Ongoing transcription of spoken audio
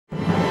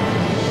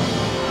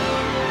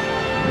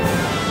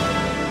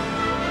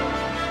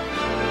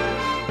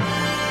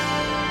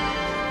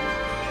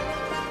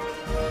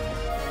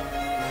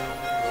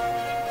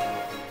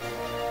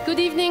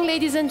evening,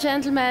 ladies and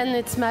gentlemen.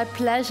 It's my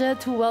pleasure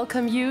to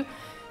welcome you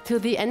to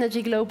the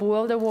Energy Globe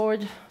World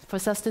Award for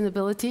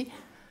Sustainability.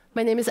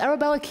 My name is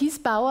Arabella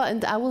Kiesbauer,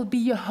 and I will be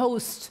your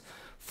host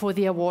for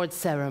the award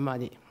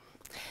ceremony.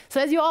 So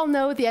as you all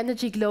know, the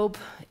Energy Globe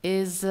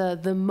is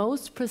the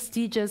most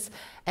prestigious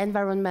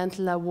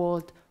environmental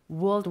award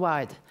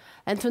worldwide.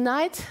 And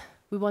tonight,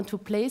 we want to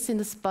place in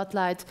the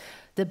spotlight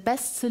the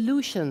best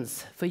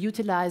solutions for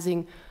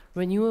utilizing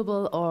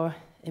renewable or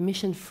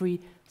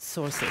emission-free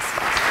sources.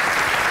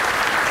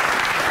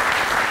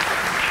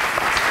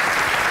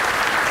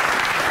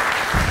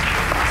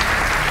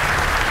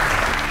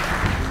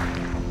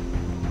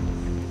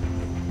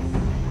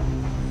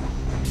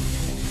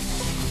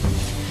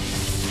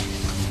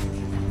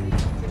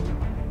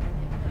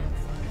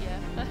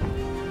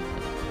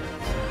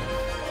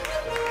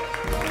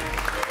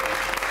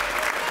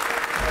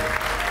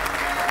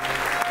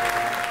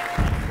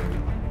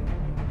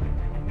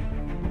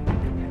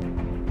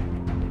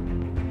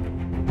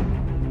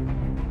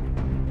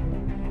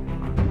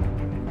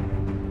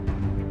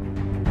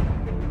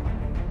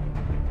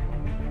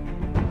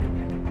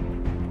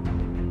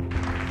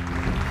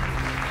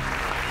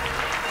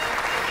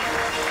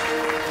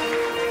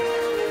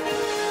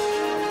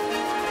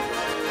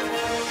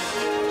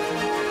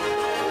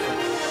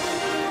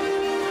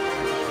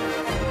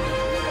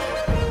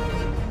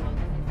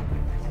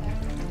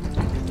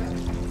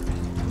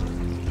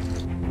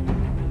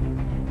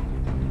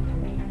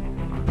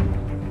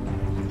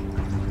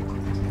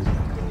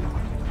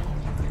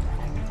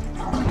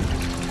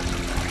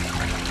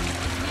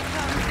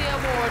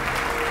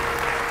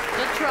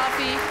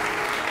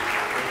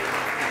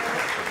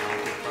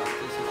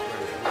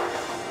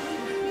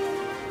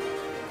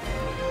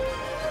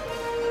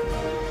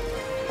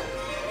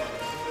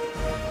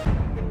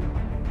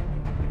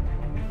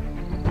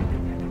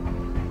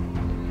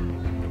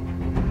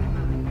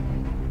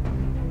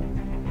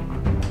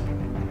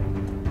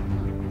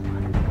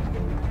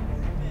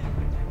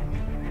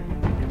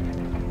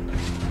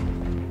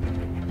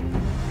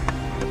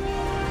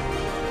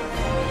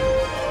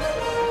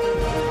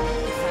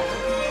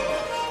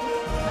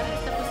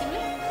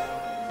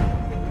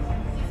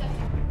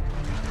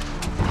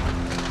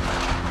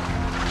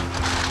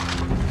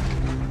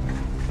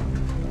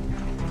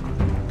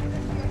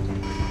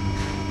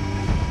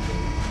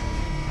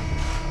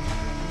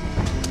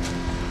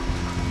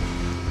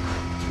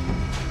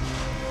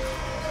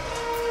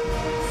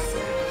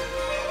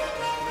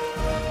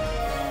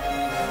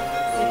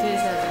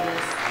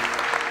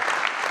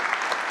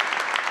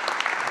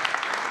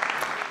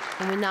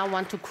 Now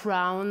want to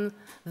crown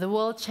the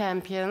world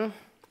champion.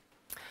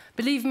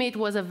 Believe me, it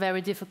was a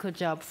very difficult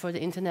job for the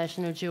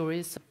international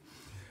juries.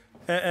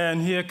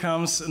 And here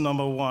comes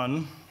number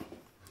one.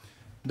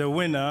 The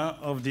winner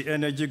of the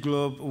Energy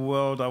Globe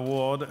World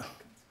Award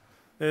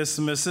is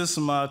Mrs.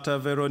 Marta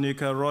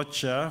Veronica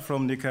Rocha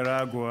from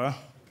Nicaragua.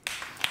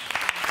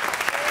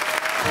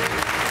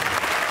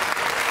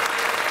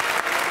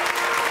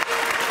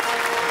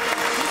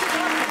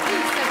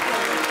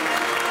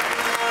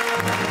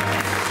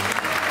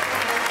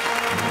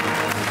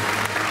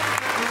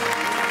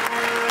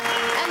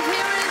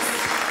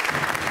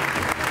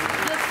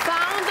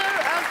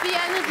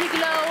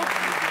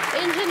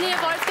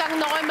 Wolfgang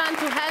Neumann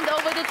to hand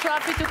over the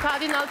trophy to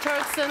Cardinal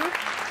Turkson.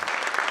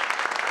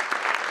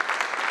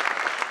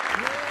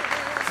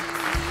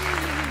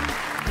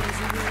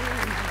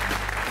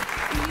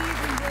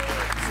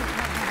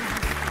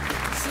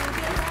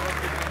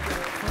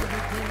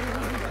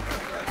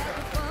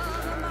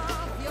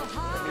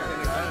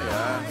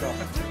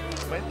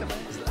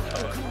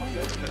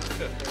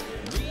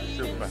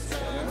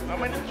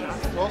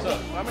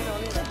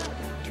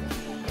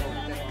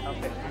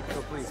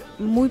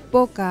 Muy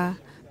poca.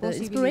 The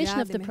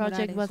inspiration of the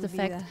project was the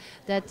fact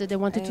that they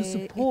wanted to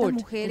support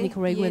the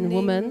Nicaraguan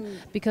woman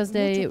because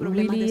they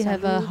really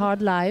have a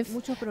hard life,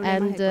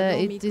 and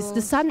it is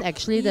the sun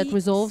actually that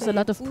resolves a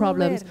lot of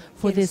problems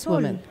for this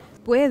woman.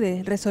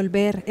 Puede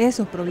resolver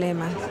esos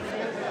problemas.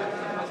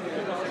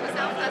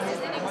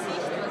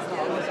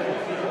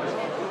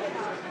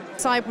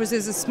 Cyprus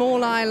is a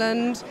small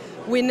island.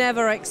 We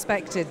never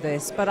expected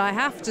this, but I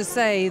have to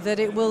say that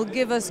it will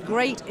give us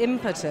great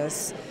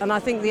impetus. And I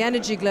think the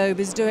Energy Globe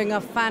is doing a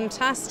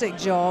fantastic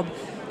job,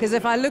 because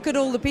if I look at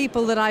all the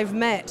people that I've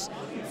met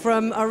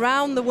from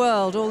around the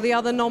world, all the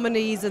other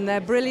nominees and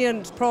their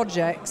brilliant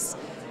projects,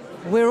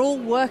 we're all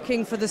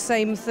working for the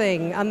same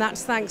thing, and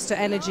that's thanks to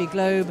Energy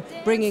Globe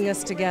bringing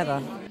us together.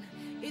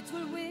 It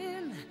will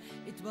win,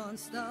 it won't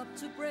stop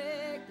to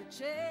break the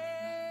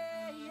chain.